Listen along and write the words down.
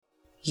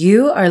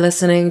You are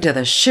listening to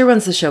the She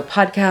Runs the Show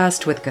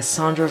podcast with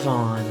Kassandra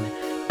Vaughn,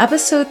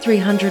 episode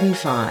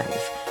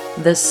 305,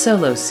 the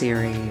solo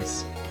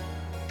series.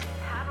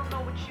 I don't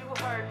know what you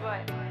heard,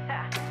 but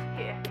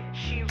yeah,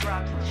 she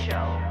runs the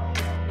show.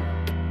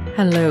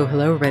 Hello,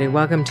 everybody.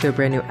 Welcome to a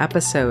brand new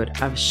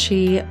episode of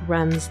She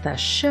Runs the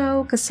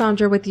Show.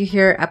 Kassandra with you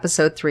here,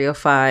 episode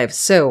 305.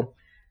 So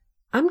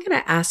I'm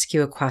going to ask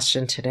you a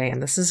question today,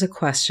 and this is a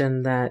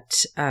question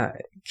that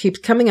keeps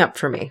coming up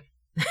for me.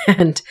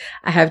 And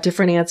I have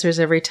different answers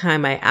every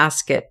time I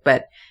ask it,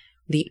 but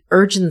the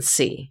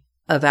urgency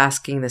of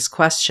asking this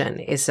question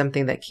is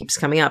something that keeps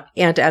coming up.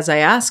 And as I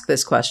ask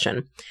this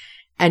question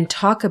and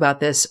talk about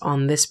this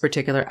on this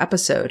particular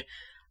episode,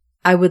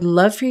 I would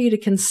love for you to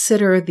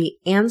consider the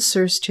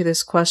answers to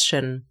this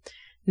question,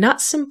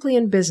 not simply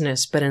in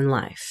business, but in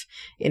life,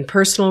 in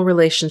personal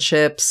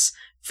relationships,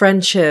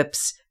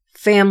 friendships,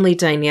 family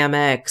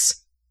dynamics,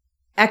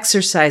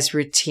 exercise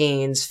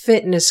routines,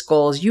 fitness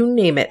goals, you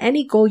name it,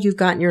 any goal you've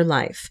got in your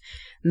life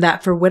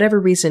that for whatever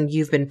reason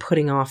you've been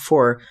putting off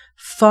for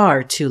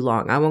far too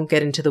long. I won't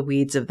get into the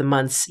weeds of the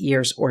months,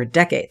 years, or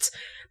decades.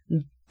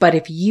 But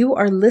if you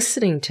are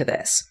listening to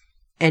this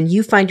and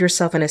you find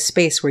yourself in a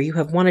space where you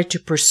have wanted to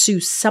pursue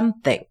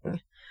something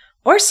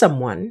or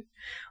someone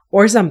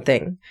or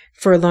something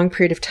for a long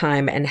period of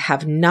time and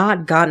have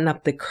not gotten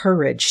up the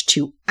courage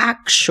to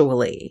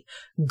actually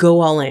go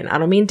all in, I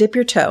don't mean dip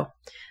your toe.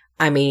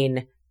 I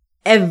mean,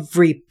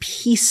 every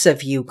piece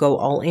of you go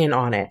all in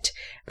on it,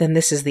 then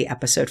this is the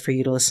episode for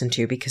you to listen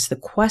to, because the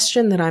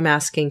question that I'm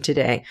asking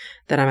today,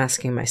 that I'm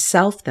asking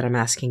myself, that I'm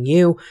asking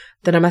you,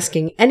 that I'm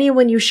asking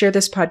anyone you share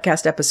this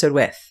podcast episode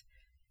with,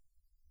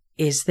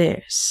 is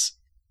this: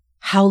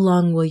 how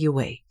long will you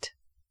wait?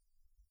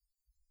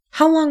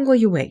 How long will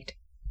you wait?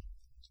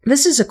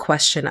 This is a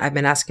question I've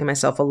been asking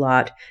myself a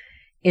lot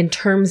in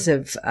terms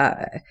of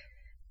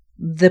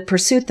the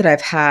pursuit that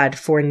I've had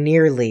for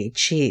nearly,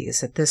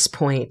 at this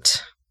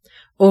point,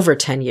 over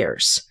 10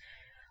 years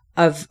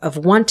of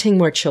wanting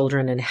more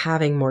children and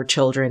having more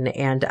children.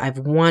 And I've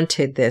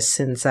wanted this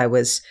since I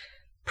was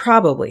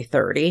probably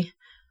 30.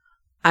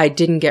 I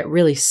didn't get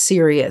really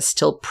serious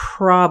till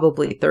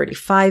probably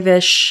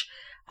 35-ish.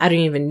 I don't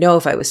even know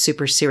if I was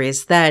super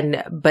serious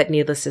then, but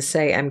needless to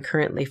say, I'm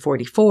currently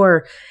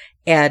 44.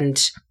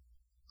 And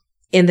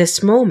in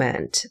this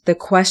moment, the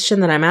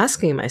question that I'm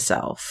asking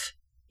myself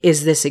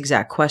is this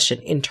exact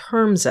question in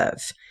terms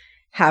of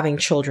having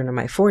children in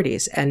my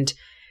 40s. And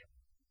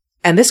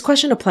this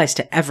question applies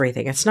to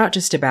everything. It's not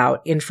just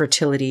about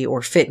infertility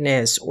or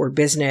fitness or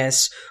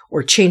business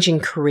or changing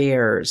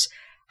careers.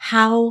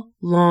 How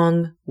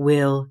long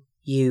will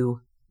you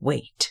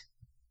wait?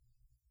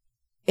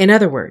 In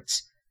other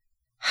words,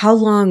 how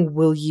long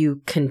will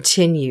you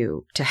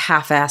continue to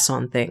half-ass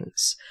on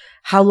things?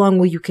 How long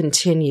will you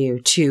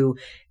continue to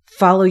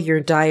follow your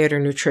diet or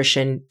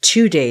nutrition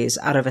 2 days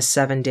out of a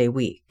 7-day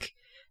week,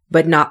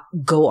 but not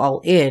go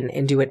all in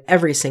and do it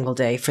every single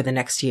day for the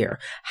next year?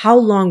 How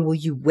long will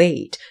you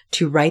wait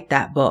to write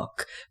that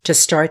book, to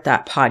start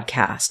that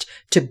podcast,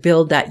 to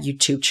build that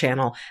YouTube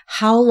channel?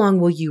 How long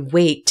will you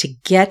wait to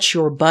get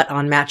your butt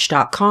on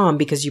Match.com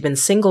because you've been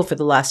single for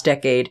the last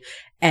decade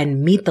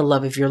and meet the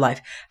love of your life?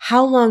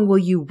 How long will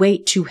you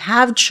wait to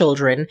have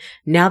children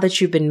now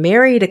that you've been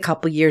married a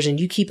couple years and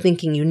you keep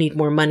thinking you need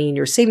more money in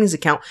your savings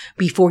account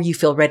before you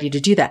feel ready to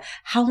do that?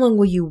 How long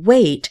will you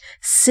wait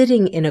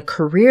sitting in a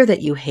career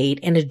that you hate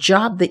and a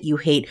job that you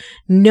hate,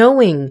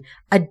 knowing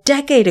a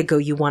decade ago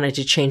you wanted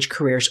to change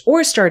careers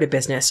or start a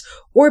business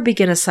or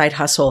begin a side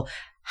hustle?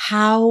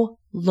 How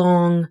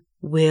long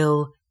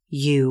will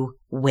you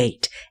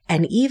wait?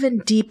 And even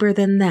deeper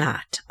than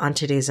that on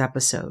today's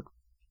episode,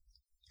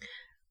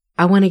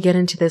 I want to get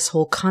into this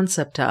whole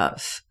concept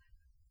of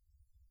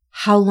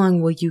how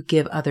long will you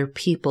give other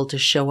people to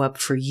show up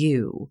for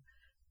you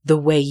the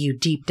way you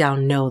deep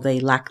down know they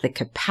lack the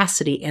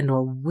capacity and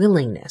or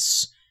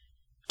willingness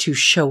to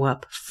show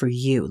up for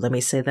you? Let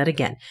me say that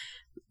again.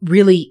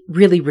 Really,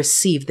 really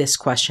receive this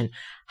question.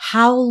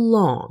 How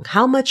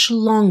much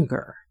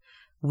longer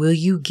will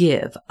you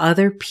give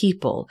other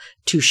people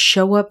to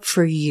show up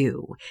for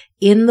you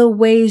in the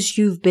ways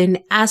you've been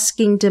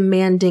asking,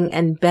 demanding,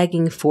 and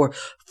begging for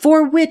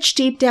which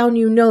deep down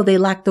you know they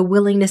lack the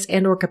willingness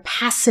and or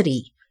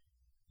capacity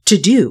to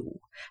do?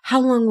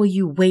 How long will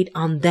you wait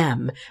on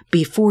them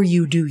before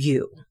you do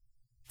you?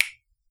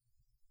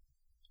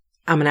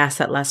 I'm going to ask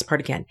that last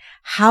part again.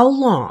 How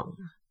long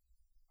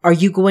are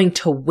you going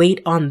to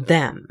wait on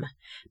them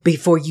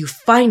before you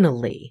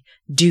finally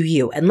do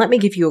you? And let me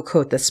give you a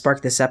quote that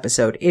sparked this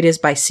episode. It is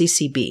by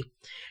CCB.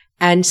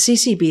 And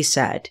CCB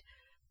said,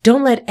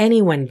 "Don't let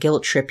anyone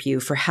guilt trip you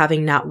for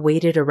having not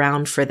waited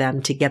around for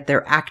them to get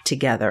their act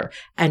together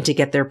and to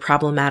get their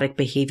problematic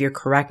behavior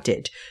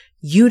corrected.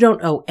 You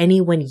don't owe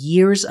anyone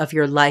years of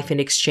your life in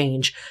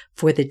exchange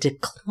for the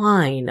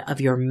decline of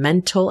your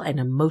mental and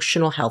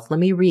emotional health." Let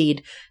me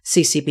read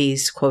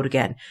CCB's quote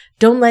again.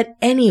 "Don't let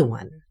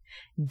anyone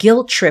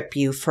guilt trip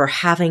you for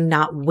having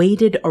not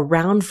waited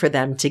around for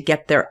them to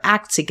get their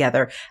act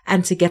together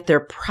and to get their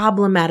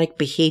problematic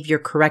behavior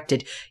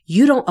corrected.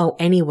 You don't owe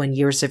anyone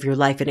years of your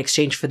life in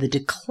exchange for the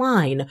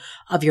decline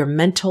of your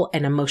mental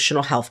and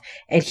emotional health.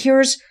 And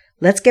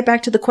let's get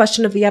back to the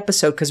question of the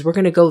episode, because we're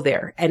going to go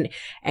there. And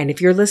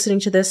if you're listening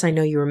to this, I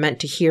know you were meant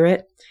to hear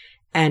it.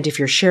 And if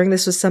you're sharing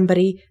this with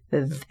somebody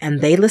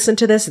and they listen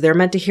to this, they're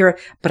meant to hear it.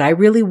 But I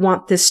really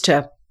want this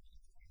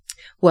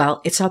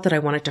it's not that I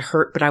want it to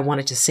hurt, but I want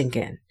it to sink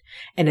in.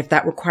 And if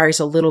that requires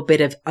a little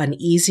bit of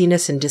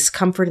uneasiness and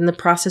discomfort in the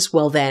process,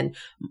 well, then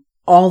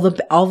all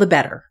the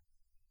better.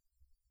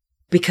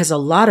 Because a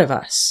lot of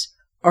us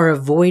are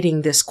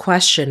avoiding this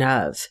question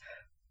of,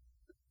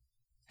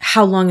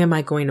 how long am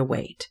I going to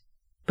wait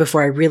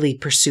before I really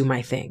pursue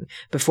my thing,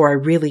 before I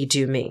really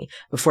do me,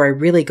 before I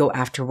really go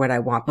after what I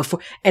want,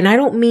 and I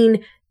don't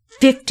mean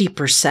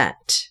 50%.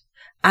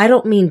 I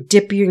don't mean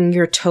dipping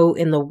your toe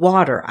in the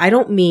water. I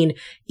don't mean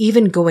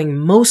even going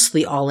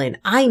mostly all in.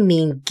 I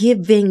mean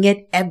giving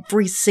it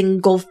every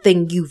single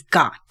thing you've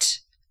got.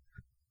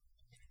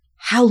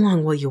 How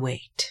long will you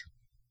wait?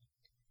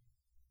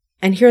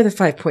 And here are the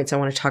 5 points I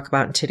want to talk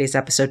about in today's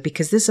episode,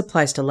 because this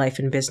applies to life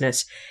and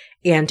business.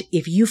 And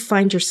if you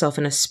find yourself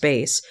in a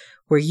space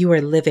where you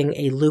are living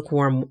a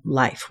lukewarm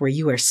life, where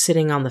you are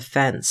sitting on the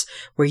fence,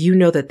 where you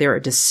know that there are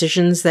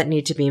decisions that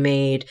need to be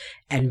made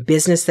and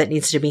business that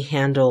needs to be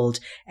handled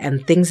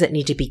and things that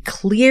need to be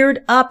cleared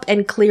up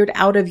and cleared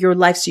out of your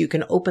life so you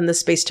can open the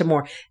space to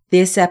more,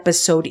 this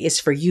episode is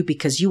for you,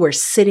 because you are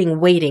sitting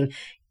waiting,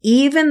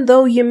 even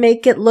though you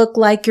make it look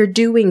like you're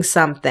doing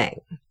something.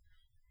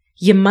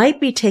 You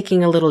might be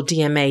taking a little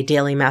DMA,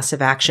 daily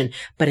massive action,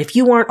 but if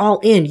you aren't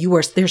all in,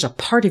 there's a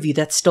part of you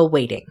that's still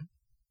waiting.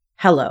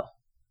 Hello.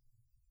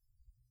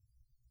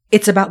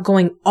 It's about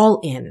going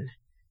all in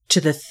to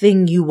the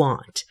thing you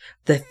want,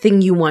 the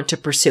thing you want to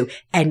pursue.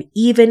 And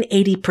even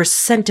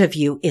 80% of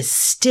you is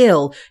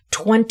still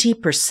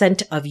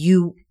 20% of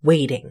you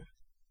waiting.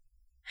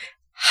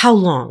 How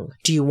long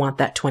do you want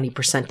that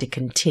 20% to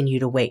continue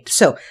to wait?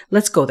 So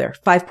let's go there.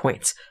 5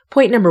 points.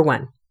 Point number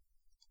 1.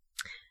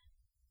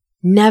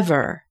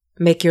 Never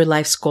make your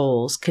life's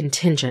goals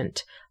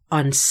contingent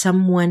on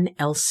someone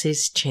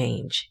else's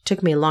change. It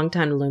took me a long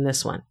time to learn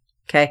this one.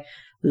 Okay.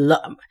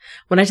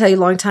 When I tell you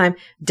long time,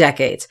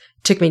 decades.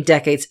 It took me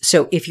decades.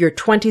 So if you're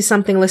 20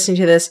 something listening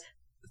to this,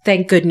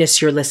 thank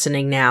goodness you're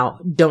listening now.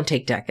 Don't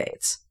take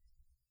decades.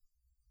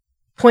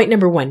 Point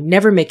number 1,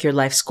 never make your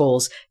life's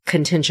goals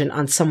contingent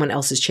on someone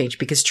else's change,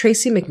 because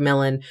Tracy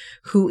McMillan,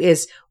 who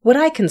is what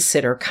I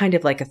consider kind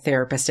of like a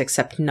therapist,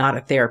 except not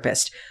a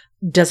therapist,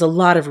 does a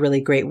lot of really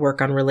great work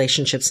on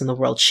relationships in the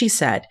world. She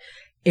said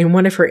in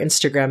one of her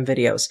Instagram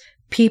videos,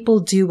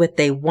 people do what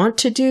they want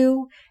to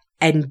do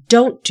and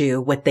don't do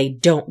what they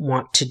don't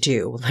want to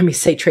do. Let me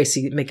say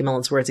Tracy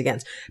McMillan's words again.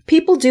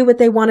 People do what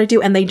they want to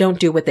do and they don't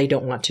do what they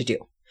don't want to do.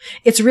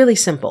 It's really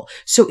simple.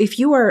 So if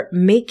you are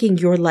making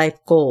your life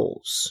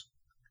goals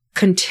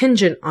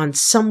contingent on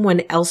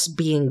someone else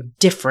being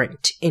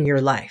different in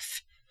your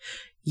life,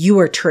 you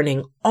are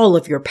turning all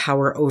of your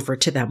power over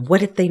to them.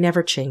 What if they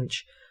never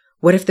change?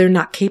 What if they're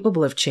not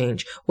capable of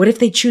change? What if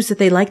they choose that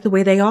they like the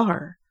way they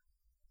are?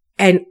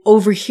 And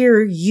over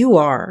here you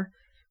are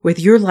with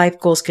your life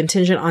goals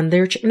contingent on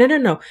their change.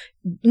 No.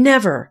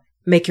 Never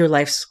make your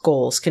life's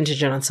goals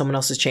contingent on someone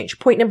else's change.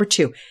 Point number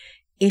 2,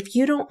 if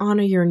you don't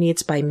honor your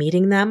needs by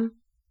meeting them,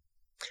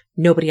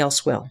 nobody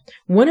else will.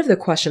 One of the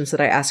questions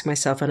that I ask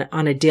myself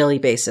on a daily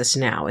basis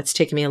now, it's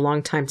taken me a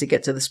long time to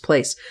get to this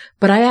place,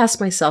 but I ask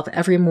myself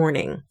every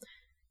morning,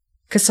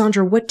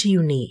 Kassandra, what do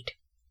you need?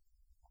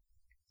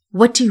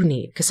 What do you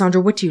need?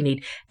 Kassandra, what do you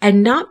need?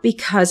 And not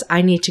because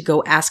I need to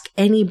go ask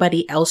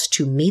anybody else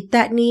to meet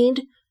that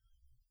need,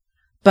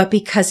 but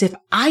because if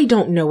I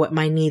don't know what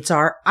my needs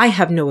are, I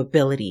have no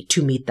ability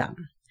to meet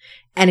them.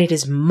 And it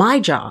is my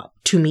job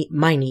to meet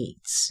my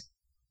needs.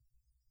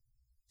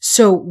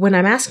 So when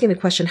I'm asking the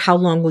question, how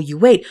long will you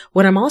wait?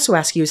 What I'm also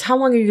asking you is, how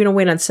long are you going to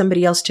wait on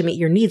somebody else to meet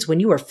your needs when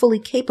you are fully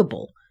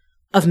capable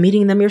of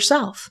meeting them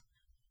yourself?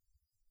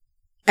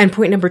 And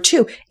point number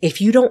 2,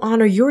 if you don't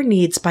honor your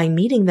needs by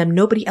meeting them,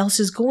 nobody else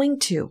is going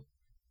to,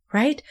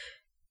 right?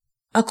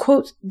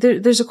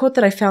 There's a quote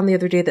that I found the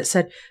other day that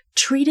said,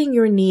 treating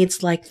your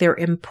needs like they're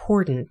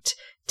important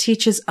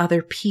teaches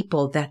other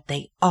people that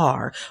they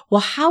are.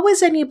 Well, how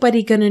is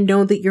anybody going to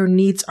know that your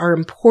needs are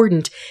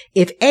important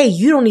if A,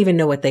 you don't even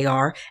know what they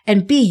are,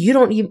 and B, you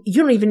don't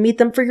even meet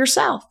them for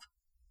yourself?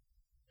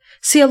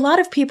 See, a lot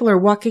of people are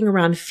walking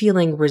around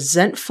feeling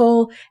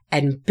resentful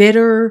and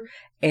bitter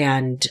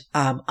and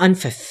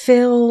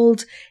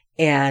unfulfilled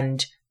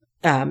and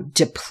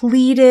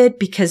depleted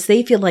because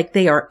they feel like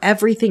they are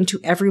everything to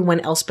everyone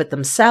else but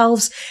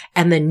themselves,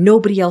 and then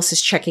nobody else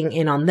is checking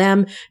in on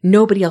them.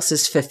 Nobody else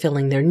is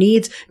fulfilling their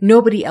needs.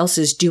 Nobody else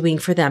is doing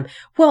for them.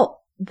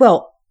 Well,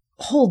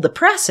 hold the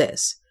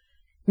presses.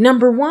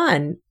 Number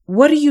 1,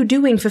 what are you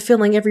doing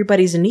fulfilling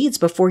everybody's needs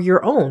before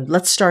your own?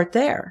 Let's start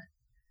there.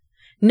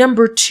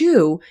 Number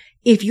 2,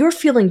 if you're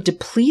feeling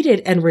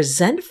depleted and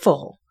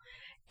resentful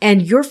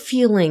and you're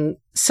feeling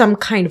some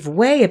kind of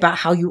way about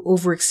how you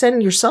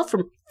overextend yourself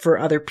for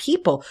other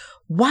people,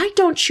 why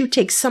don't you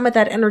take some of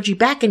that energy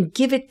back and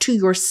give it to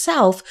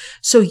yourself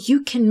so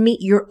you can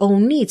meet your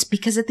own needs?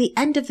 Because at the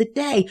end of the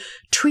day,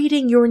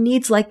 treating your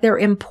needs like they're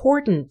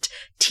important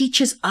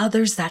teaches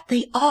others that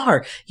they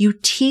are. You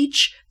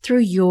teach through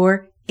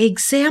your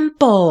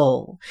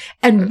example.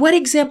 And what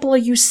example are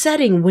you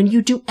setting when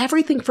you do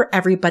everything for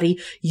everybody?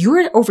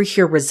 You're over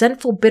here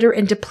resentful, bitter,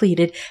 and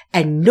depleted,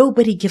 and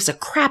nobody gives a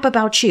crap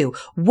about you.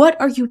 What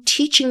are you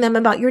teaching them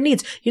about your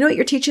needs? You know what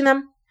you're teaching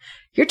them?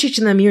 You're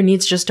teaching them your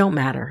needs just don't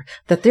matter,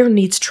 that their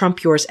needs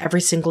trump yours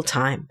every single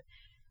time,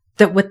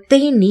 that what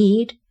they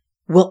need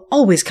will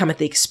always come at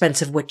the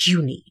expense of what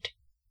you need.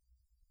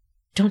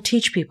 Don't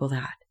teach people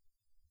that.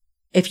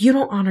 If you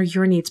don't honor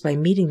your needs by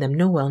meeting them,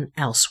 no one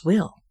else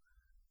will.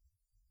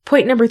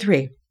 Point number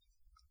 3,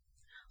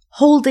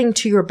 holding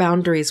to your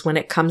boundaries when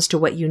it comes to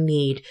what you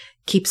need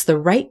keeps the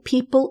right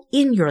people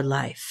in your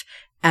life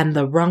and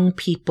the wrong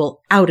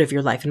people out of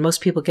your life. And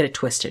most people get it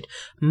twisted.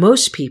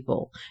 Most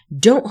people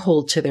don't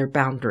hold to their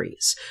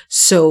boundaries,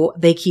 so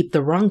they keep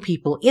the wrong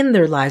people in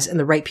their lives and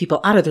the right people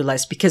out of their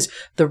lives, because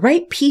the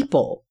right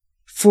people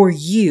for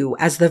you,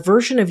 as the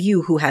version of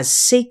you who has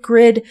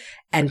sacred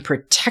and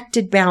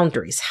protected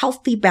boundaries,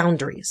 healthy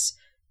boundaries,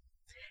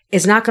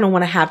 is not going to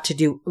want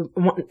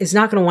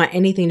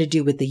anything to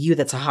do with the you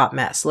that's a hot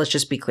mess. Let's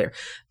just be clear.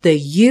 The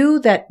you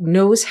that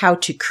knows how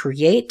to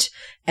create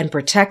and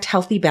protect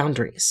healthy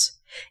boundaries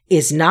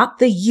is not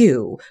the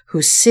you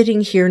who's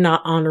sitting here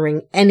not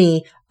honoring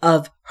any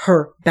of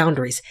her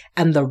boundaries.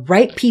 And the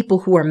right people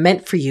who are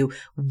meant for you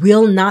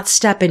will not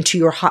step into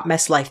your hot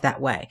mess life that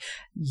way.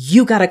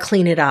 You got to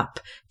clean it up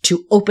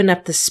to open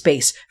up the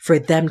space for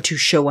them to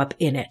show up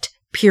in it,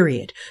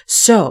 period.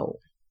 So,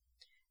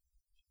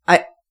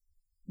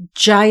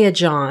 Jaya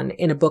John,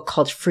 in a book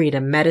called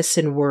Freedom,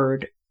 Medicine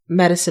Word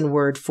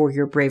for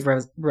Your Brave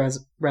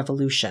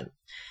Revolution.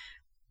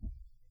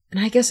 And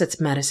I guess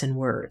it's medicine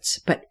words.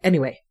 But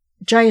anyway,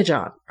 Jaya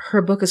John,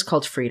 her book is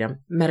called Freedom,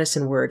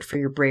 Medicine Word for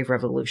Your Brave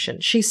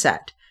Revolution. She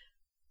said,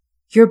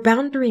 your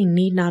boundary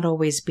need not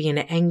always be an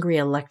angry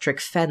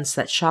electric fence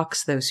that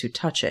shocks those who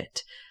touch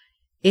it.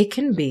 It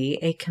can be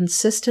a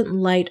consistent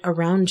light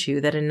around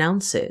you that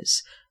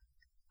announces,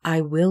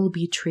 I will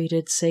be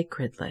treated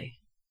sacredly.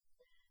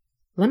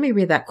 Let me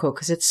read that quote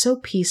because it's so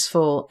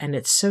peaceful and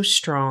it's so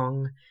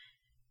strong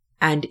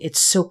and it's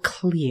so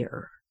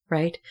clear,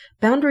 right?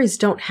 Boundaries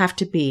don't have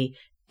to be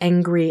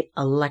angry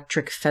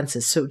electric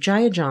fences. So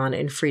Jaya John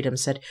in Freedom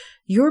said,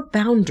 your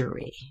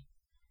boundary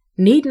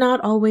need not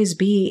always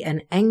be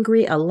an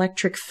angry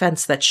electric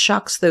fence that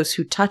shocks those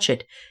who touch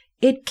it.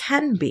 It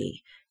can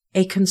be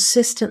a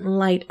consistent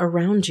light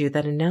around you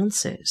that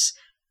announces,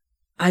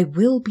 I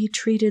will be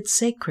treated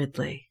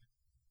sacredly.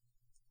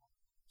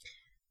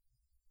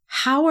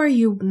 How are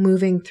you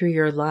moving through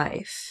your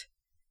life?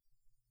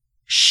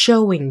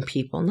 Showing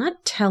people,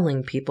 not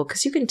telling people,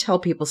 because you can tell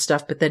people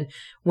stuff, but then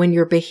when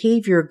your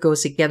behavior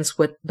goes against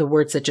what the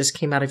words that just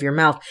came out of your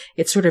mouth,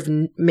 it sort of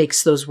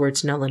makes those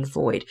words null and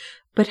void.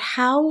 But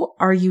how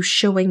are you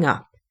showing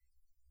up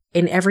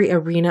in every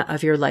arena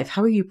of your life?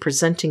 How are you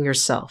presenting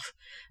yourself?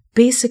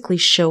 Basically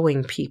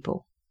showing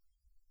people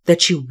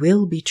that you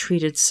will be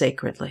treated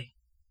sacredly,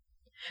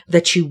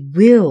 that you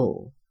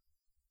will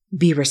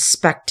be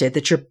respected,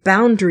 that your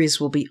boundaries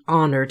will be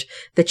honored,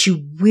 that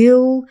you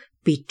will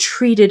be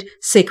treated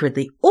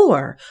sacredly?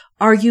 Or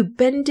are you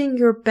bending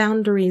your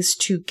boundaries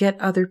to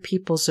get other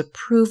people's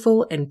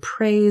approval and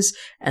praise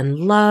and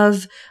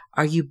love?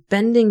 Are you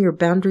bending your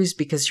boundaries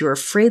because you're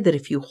afraid that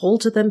if you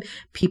hold to them,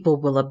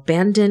 people will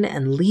abandon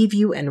and leave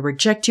you and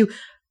reject you?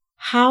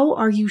 How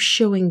are you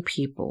showing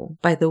people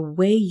by the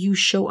way you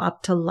show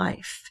up to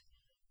life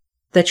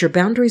that your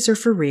boundaries are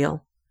for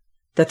real,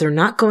 that they're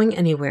not going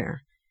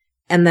anywhere,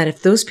 and that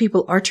if those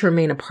people are to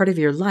remain a part of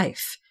your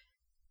life,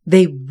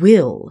 they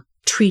will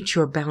treat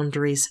your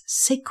boundaries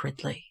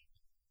sacredly?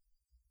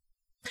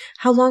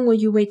 How long will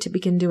you wait to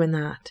begin doing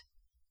that?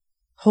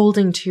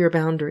 Holding to your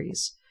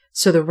boundaries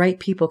so the right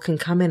people can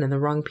come in and the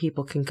wrong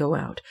people can go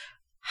out.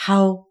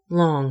 How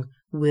long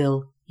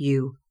will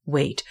you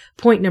wait?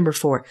 Point number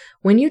 4,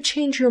 when you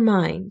change your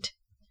mind,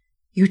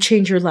 you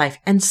change your life.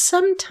 And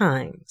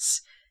sometimes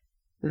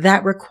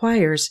that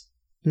requires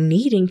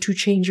needing to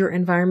change your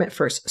environment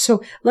first.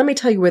 So let me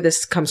tell you where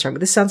this comes from.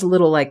 This sounds a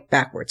little like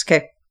backwards,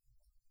 okay?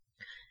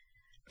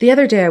 The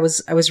other day I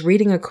was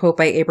reading a quote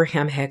by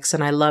Abraham Hicks,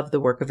 and I love the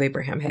work of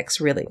Abraham Hicks,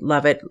 really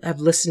love it. I've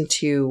listened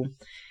to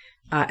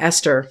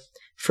Esther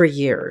for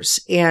years.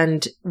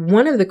 And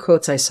one of the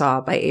quotes I saw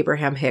by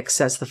Abraham Hicks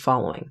says the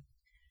following: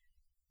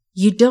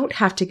 you don't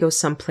have to go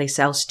someplace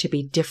else to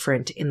be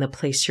different in the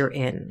place you're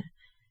in.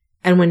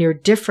 And when you're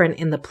different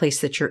in the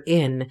place that you're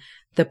in,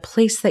 the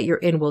place that you're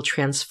in will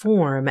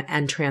transform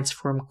and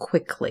transform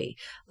quickly.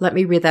 Let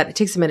me read that. It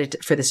takes a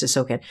minute for this to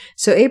soak in.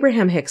 So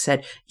Abraham Hicks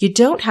said, you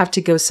don't have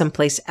to go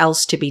someplace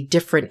else to be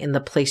different in the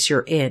place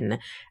you're in.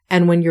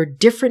 And when you're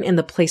different in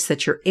the place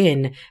that you're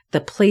in,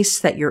 the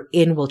place that you're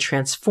in will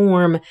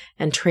transform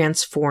and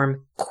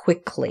transform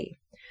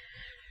quickly.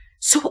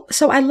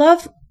 So I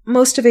love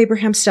most of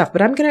Abraham's stuff,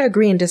 but I'm going to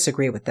agree and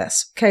disagree with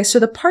this. Okay. So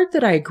the part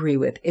that I agree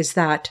with is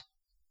that,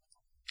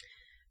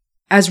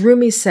 as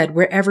Rumi said,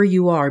 wherever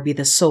you are, be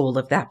the soul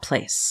of that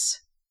place.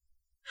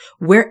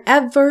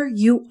 Wherever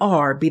you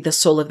are, be the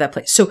soul of that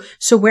place.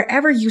 So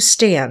wherever you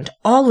stand,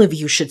 all of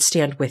you should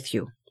stand with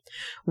you.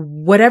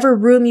 Whatever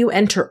room you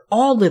enter,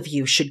 all of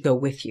you should go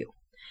with you.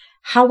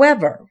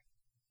 However,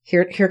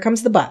 here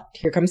comes the but.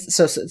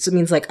 So it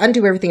means like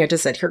undo everything I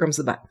just said. Here comes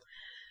the but.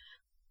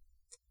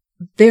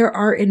 There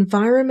are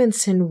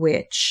environments in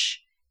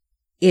which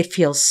it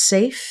feels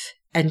safe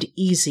and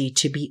easy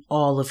to be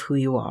all of who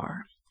you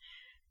are.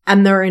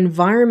 And there are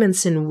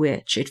environments in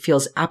which it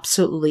feels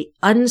absolutely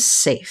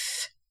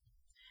unsafe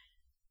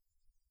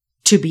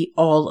to be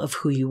all of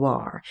who you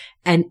are.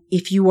 And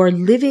if you are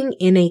living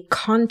in a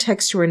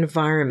context or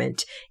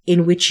environment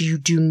in which you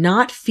do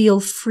not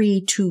feel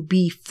free to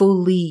be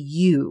fully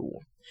you,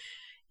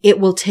 it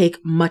will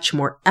take much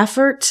more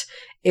effort.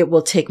 It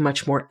will take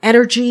much more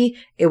energy.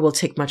 It will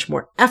take much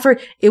more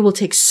effort. It will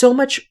take so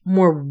much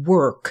more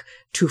work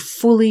to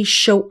fully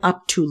show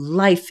up to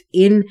life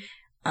in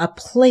a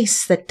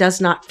place that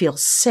does not feel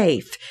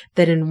safe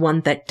than in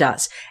one that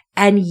does.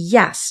 And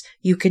yes,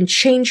 you can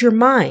change your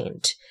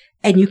mind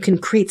and you can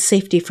create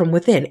safety from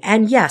within.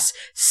 And yes,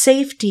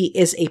 safety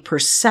is a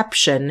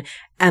perception,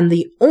 and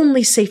the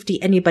only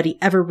safety anybody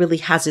ever really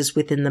has is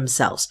within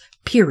themselves,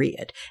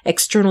 period.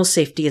 External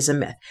safety is a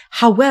myth.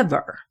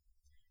 However,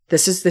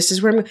 this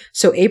is where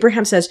so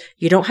Abraham says,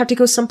 you don't have to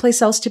go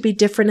someplace else to be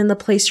different in the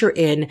place you're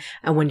in.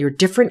 And when you're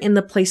different in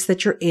the place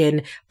that you're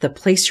in, the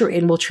place you're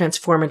in will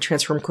transform and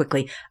transform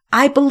quickly.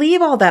 I believe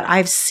all that.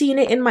 I've seen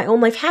it in my own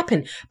life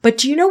happen. But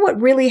do you know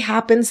what really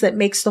happens that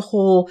makes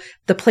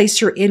the place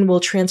you're in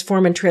will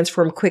transform and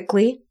transform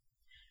quickly?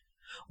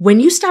 When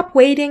you stop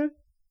waiting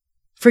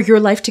for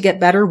your life to get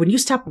better, when you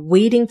stop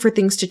waiting for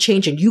things to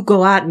change and you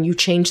go out and you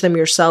change them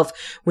yourself,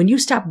 when you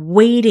stop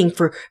waiting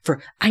for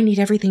I need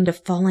everything to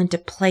fall into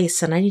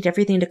place and I need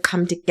everything to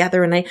come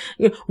together, and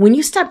when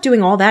you stop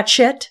doing all that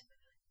shit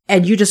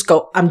and you just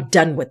go, I'm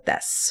done with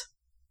this,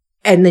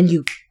 and then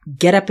you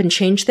get up and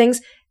change things,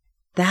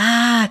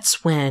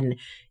 that's when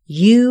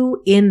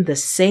you, in the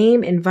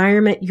same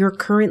environment you're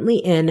currently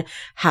in,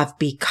 have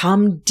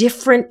become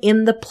different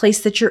in the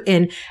place that you're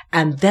in.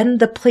 And then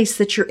the place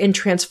that you're in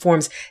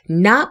transforms,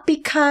 not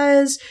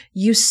because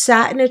you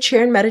sat in a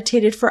chair and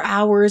meditated for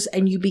hours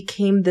and you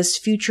became this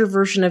future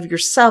version of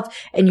yourself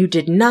and you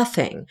did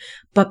nothing,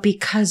 but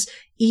because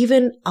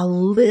even a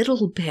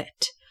little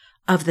bit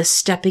of the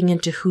stepping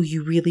into who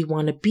you really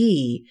want to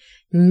be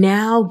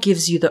now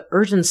gives you the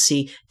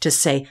urgency to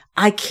say,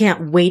 I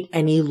can't wait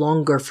any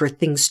longer for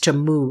things to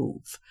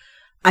move.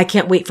 I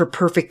can't wait for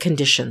perfect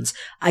conditions.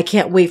 I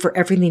can't wait for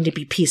everything to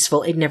be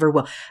peaceful. It never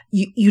will.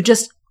 You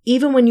just,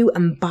 even when you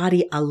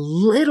embody a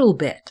little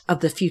bit of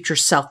the future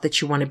self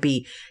that you want to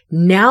be,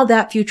 now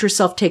that future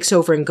self takes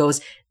over and goes,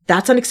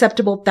 that's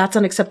unacceptable. That's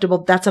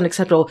unacceptable. That's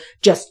unacceptable.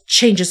 Just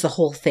changes the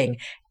whole thing.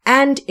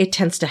 And it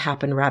tends to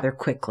happen rather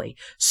quickly.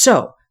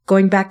 So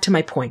going back to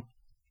my point,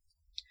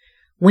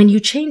 when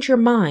you change your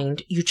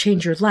mind, you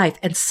change your life.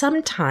 And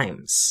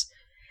sometimes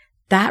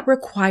that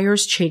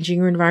requires changing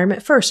your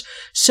environment first.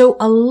 So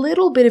a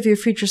little bit of your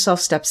future self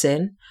steps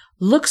in,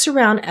 looks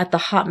around at the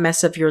hot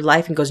mess of your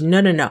life and goes,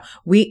 no.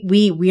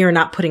 We are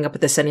not putting up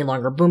with this any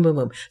longer. Boom, boom,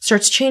 boom.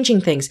 Starts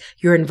changing things.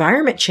 Your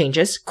environment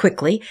changes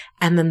quickly.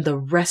 And then the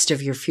rest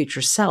of your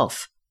future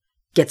self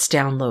gets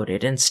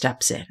downloaded and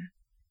steps in.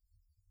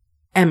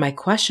 And my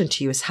question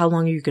to you is, how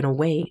long are you going to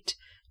wait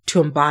to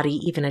embody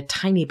even a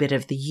tiny bit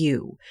of the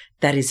you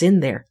that is in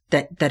there,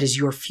 that is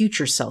your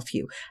future self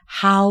you?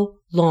 How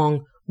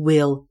long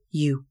will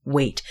you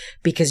wait?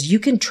 Because you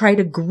can try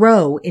to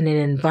grow in an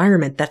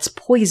environment that's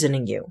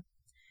poisoning you.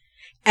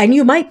 And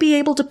you might be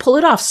able to pull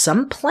it off.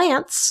 Some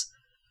plants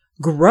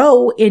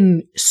grow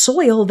in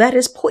soil that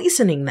is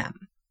poisoning them.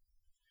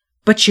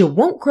 But you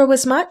won't grow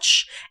as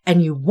much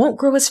and you won't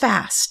grow as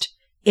fast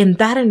in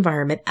that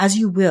environment as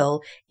you will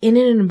in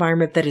an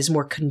environment that is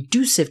more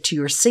conducive to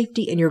your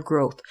safety and your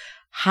growth.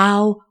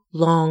 How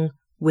long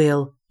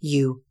will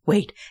you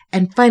wait?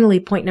 And finally,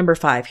 point number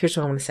 5, here's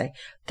what I want to say.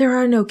 There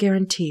are no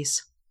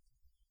guarantees.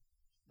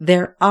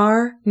 There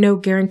are no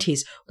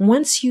guarantees.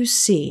 Once you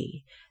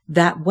see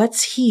that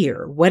what's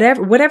here,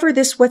 whatever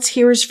this what's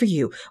here is for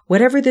you,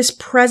 whatever this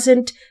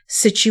present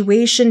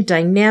situation,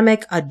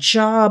 dynamic, a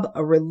job,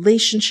 a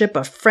relationship,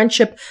 a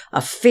friendship,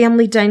 a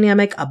family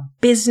dynamic, a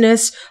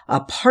business, a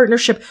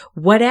partnership,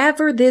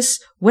 whatever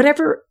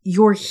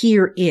your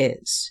here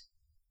is,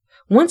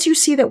 once you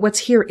see that what's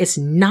here is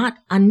not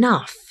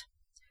enough,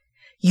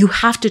 you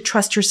have to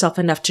trust yourself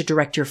enough to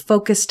direct your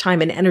focus,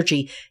 time, and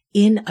energy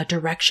in a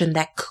direction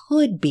that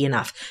could be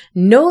enough.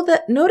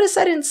 Notice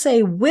I didn't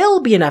say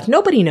will be enough.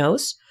 Nobody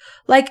knows.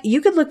 Like,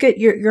 you could look at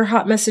your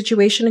hot mess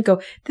situation and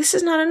go, this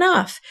is not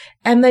enough.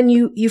 And then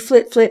you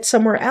flit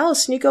somewhere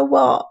else and you go,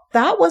 well,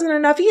 that wasn't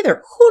enough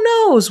either. Who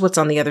knows what's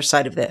on the other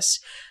side of this?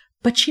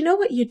 But you know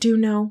what you do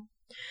know?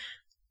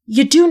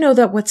 You do know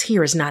that what's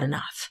here is not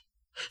enough.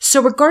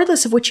 So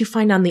regardless of what you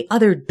find on the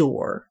other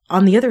door,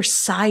 on the other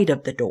side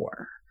of the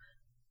door,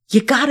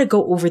 you got to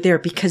go over there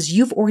because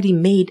you've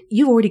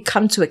already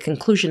come to a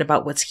conclusion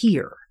about what's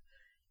here.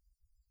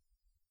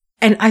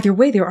 And either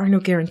way, there are no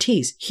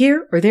guarantees.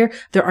 Here or there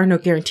are no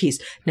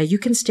guarantees. Now you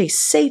can stay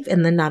safe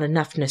in the not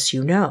enoughness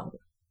you know,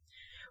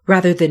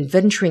 rather than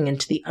venturing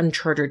into the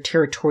uncharted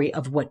territory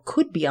of what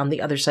could be on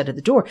the other side of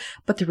the door.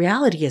 But the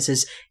reality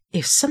is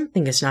if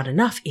something is not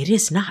enough, it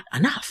is not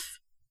enough.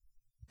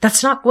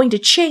 That's not going to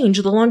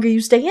change the longer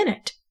you stay in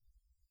it.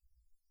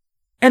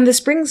 And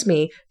this brings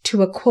me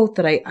to a quote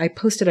that I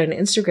posted on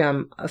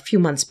Instagram a few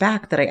months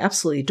back that I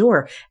absolutely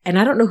adore. And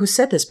I don't know who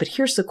said this, but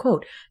here's the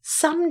quote.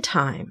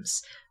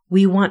 Sometimes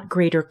we want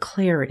greater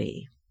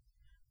clarity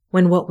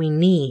when what we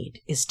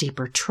need is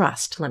deeper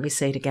trust. Let me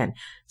say it again.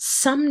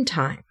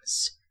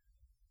 Sometimes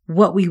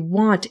what we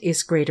want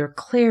is greater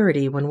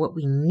clarity when what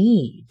we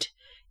need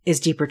is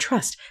deeper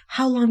trust.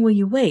 How long will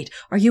you wait?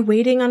 Are you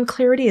waiting on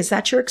clarity? Is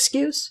that your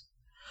excuse?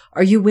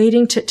 Are you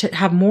waiting to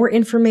have more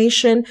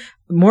information,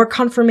 more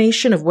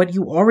confirmation of what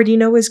you already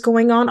know is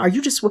going on?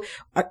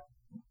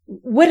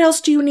 What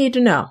else do you need to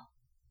know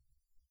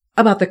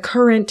about the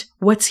current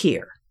what's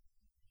here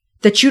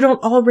that you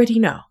don't already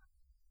know?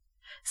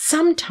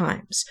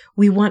 Sometimes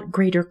we want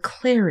greater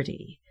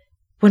clarity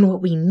when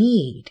what we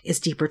need is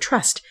deeper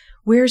trust.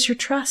 Where's your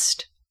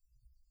trust?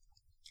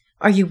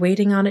 Are you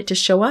waiting on it to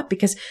show up?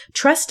 Because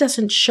trust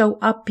doesn't show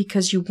up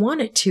because you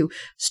want it to.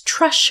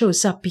 Trust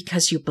shows up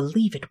because you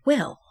believe it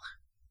will.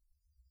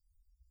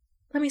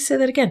 Let me say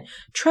that again.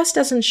 Trust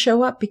doesn't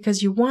show up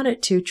because you want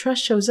it to.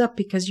 Trust shows up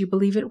because you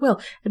believe it will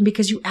and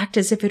because you act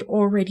as if it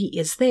already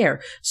is there.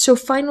 So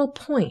final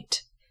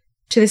point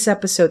to this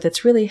episode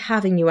that's really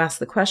having you ask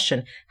the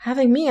question,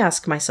 having me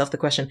ask myself the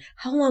question,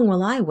 how long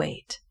will I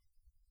wait?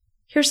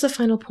 Here's the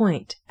final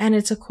point, and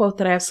it's a quote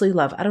that I absolutely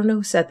love. I don't know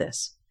who said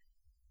this.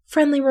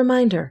 Friendly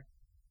reminder,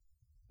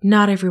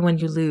 not everyone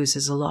you lose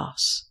is a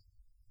loss.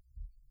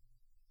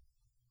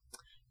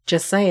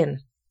 Just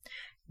saying.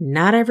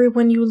 Not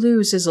everyone you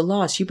lose is a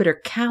loss. You better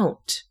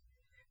count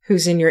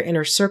who's in your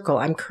inner circle.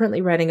 I'm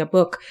currently writing a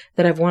book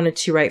that I've wanted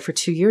to write for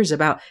 2 years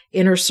about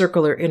inner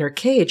circle or inner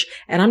cage.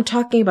 And I'm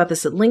talking about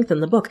this at length in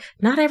the book.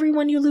 Not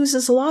everyone you lose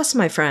is a loss,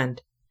 my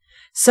friend.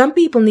 Some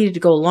people needed to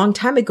go a long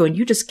time ago and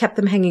you just kept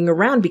them hanging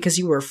around because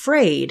you were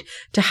afraid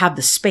to have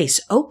the space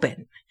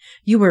open.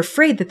 You were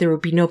afraid that there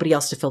would be nobody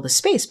else to fill the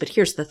space. But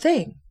here's the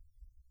thing.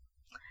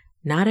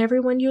 Not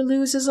everyone you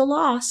lose is a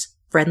loss.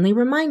 Friendly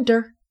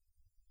reminder.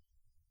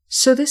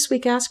 So this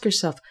week, ask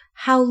yourself,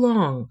 how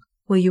long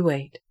will you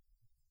wait?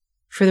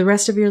 For the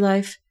rest of your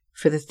life,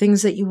 for the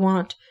things that you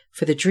want,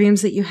 for the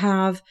dreams that you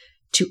have,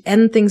 to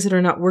end things that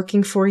are not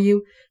working for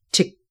you,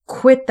 to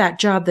quit that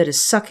job that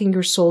is sucking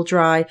your soul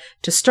dry,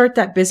 to start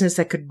that business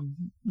that could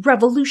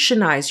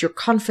revolutionize your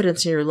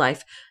confidence in your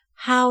life.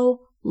 How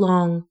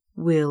long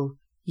will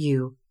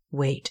you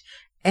wait?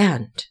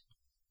 And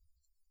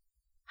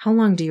how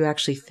long do you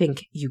actually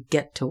think you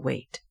get to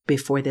wait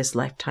before this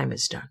lifetime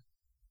is done?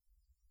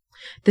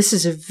 This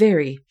is a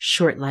very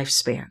short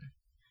lifespan.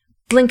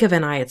 Blink of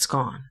an eye, it's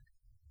gone.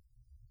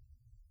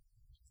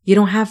 You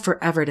don't have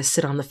forever to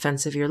sit on the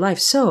fence of your life.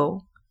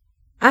 So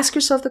ask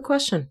yourself the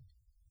question,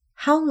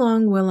 how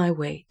long will I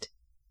wait?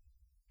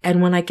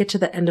 And when I get to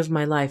the end of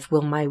my life,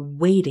 will my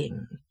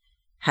waiting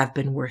have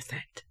been worth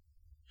it?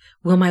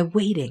 Will my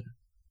waiting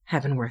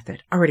have been worth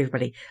it? All right,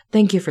 everybody.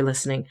 Thank you for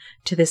listening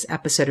to this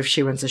episode of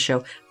She Runs the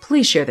Show.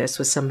 Please share this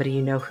with somebody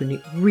you know who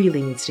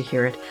really needs to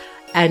hear it.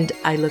 And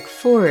I look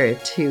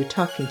forward to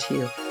talking to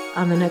you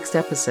on the next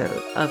episode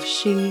of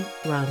She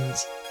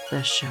Runs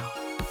the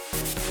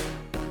Show.